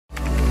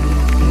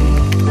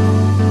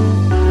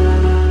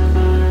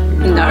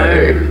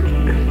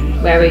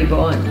Where were you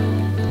born?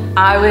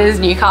 I was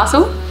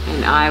Newcastle.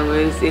 And I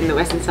was in the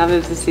western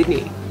suburbs of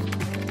Sydney.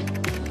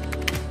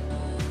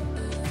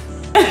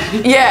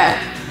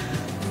 Yeah.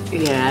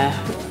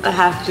 Yeah, I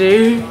have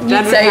to.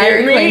 You'd say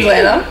you're a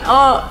Queenslander?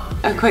 Oh,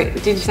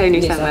 did you say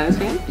New South Wales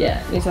fan?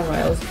 Yeah, New South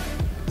Wales.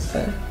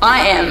 So.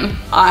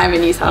 I'm a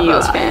New South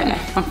Wales fan,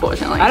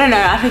 unfortunately. I don't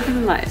know, I think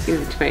I'm like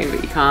in between,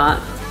 but you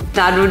can't.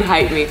 Dad would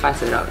hate me if I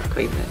said I was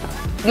Queenslander.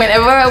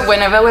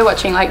 Whenever we're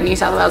watching like New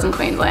South Wales and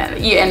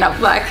Queensland, you end up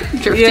like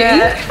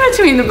drifting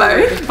between the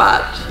both,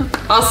 but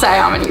I'll say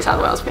I'm a New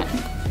South Wales fan.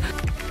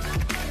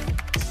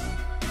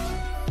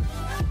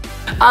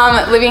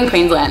 Living in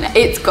Queensland,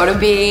 it's gotta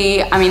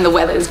be, I mean, the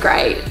weather's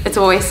great. It's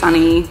always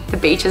sunny, the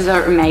beaches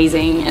are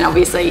amazing, and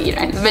obviously, you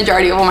know, the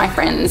majority of all my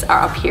friends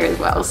are up here as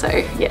well, so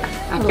yeah.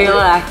 I feel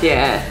like,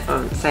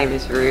 same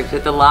as Rube,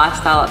 that the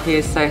lifestyle up here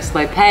is so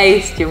slow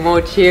paced, you're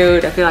more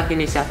chilled. I feel like in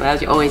New South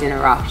Wales, you're always in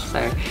a rush,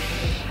 so,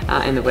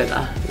 and the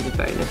weather is a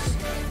bonus.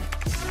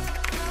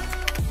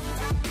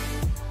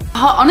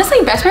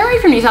 Honestly, best memory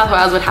from New South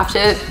Wales would have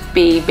to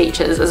be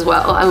beaches as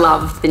well. I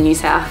love the New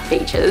South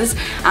beaches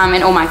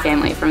and all my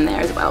family from there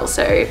as well.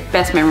 So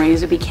best memories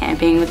would be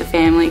camping with the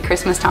family.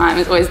 Christmas time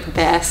is always the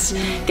best.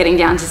 Getting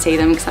down to see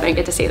them because I don't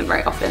get to see them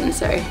very often.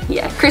 So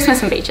yeah,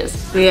 Christmas and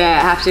beaches. Yeah,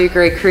 I have to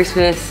agree.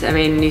 Christmas, I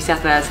mean, New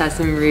South Wales has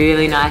some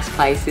really nice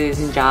places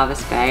in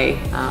Jarvis Bay.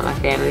 My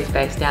family's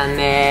based down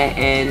there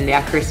and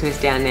our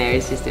Christmas down there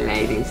is just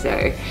amazing.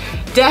 So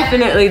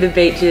definitely the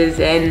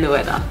beaches and the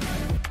weather.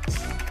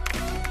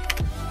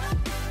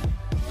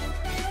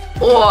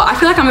 Oh, I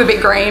feel like I'm a bit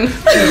green.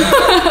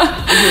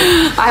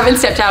 I haven't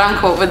stepped out on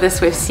court with the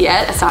Swifts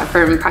yet, aside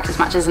from practice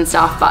matches and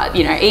stuff, but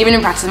you know, even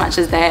in practice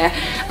matches, they're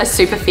a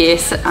super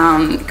fierce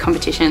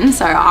competition.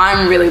 So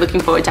I'm really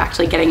looking forward to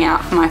actually getting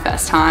out for my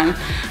first time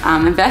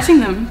and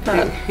versing them.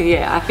 But.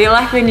 Yeah, I feel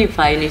like when you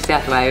play New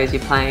South Wales,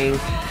 you're playing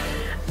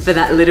for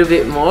that little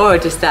bit more,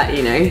 just that,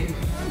 you know,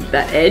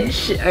 that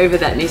edge over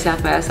that New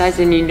South Wales side,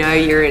 and you know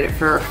you're in it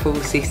for a full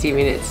 60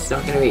 minutes. It's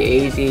not going to be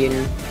easy,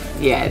 and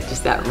yeah,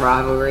 just that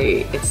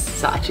rivalry. It's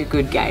such a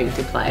good game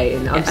to play,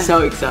 and I'm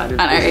so excited.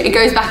 I know, it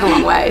goes back a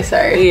long way,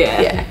 so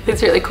yeah,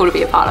 it's really cool to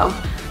be a part of.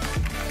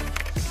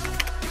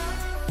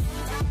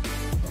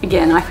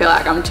 Again, I feel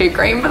like I'm too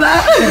green for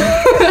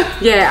that.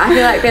 Yeah, I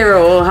feel like they're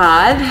all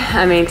hard.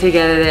 I mean,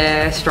 together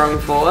they're a strong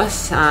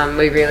force.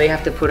 We really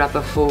have to put up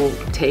a full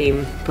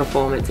team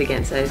performance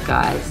against those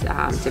guys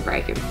to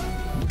break them.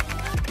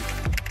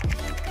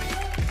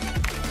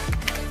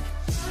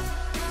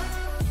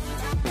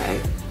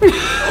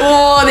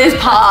 Oh, there's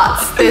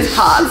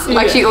parts.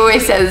 Like she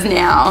always says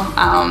now,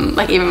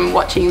 like even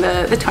watching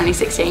the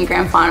 2016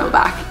 grand final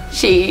back,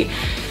 she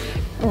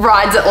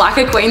rides it like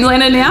a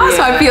Queenslander now.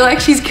 So I feel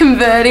like she's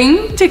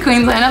converting to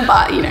Queenslander,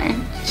 but you know,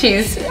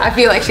 I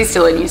feel like she's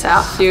still in New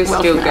South. She'll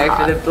still go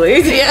for the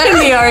Blues in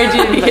the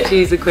Origin, but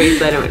she's a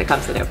Queenslander when it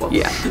comes to netball.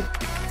 Yeah.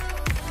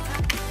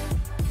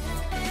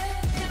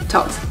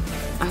 Togs.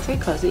 I say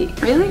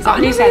Cozzy. Really?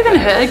 I've never even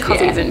heard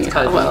Cozzies in New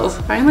South Wales.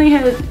 I only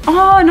heard,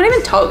 not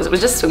even Togs, it was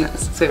just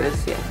swimmers.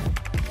 Swimmers, yeah.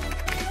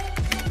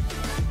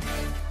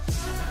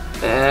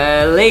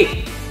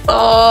 Burleigh.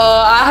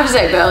 Oh, I have to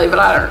say Burleigh, but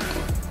I don't.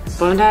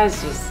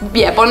 Bondi's just...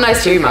 Yeah,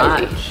 Bondi's too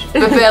much.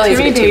 But Burleigh's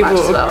a bit too much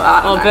as well.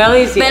 Oh,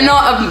 Burleigh's, yeah. They're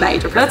not a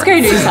major preference. Let's go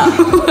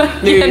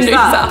New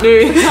South.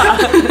 New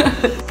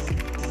South.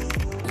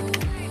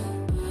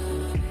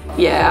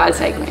 Yeah, I'd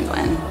say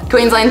Queensland.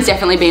 Queensland's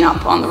definitely been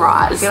up on the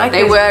rise. I feel like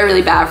they were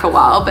really bad for a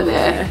while, but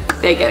they're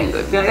getting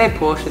good. I feel like their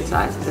portion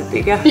sizes are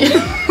bigger. Yeah.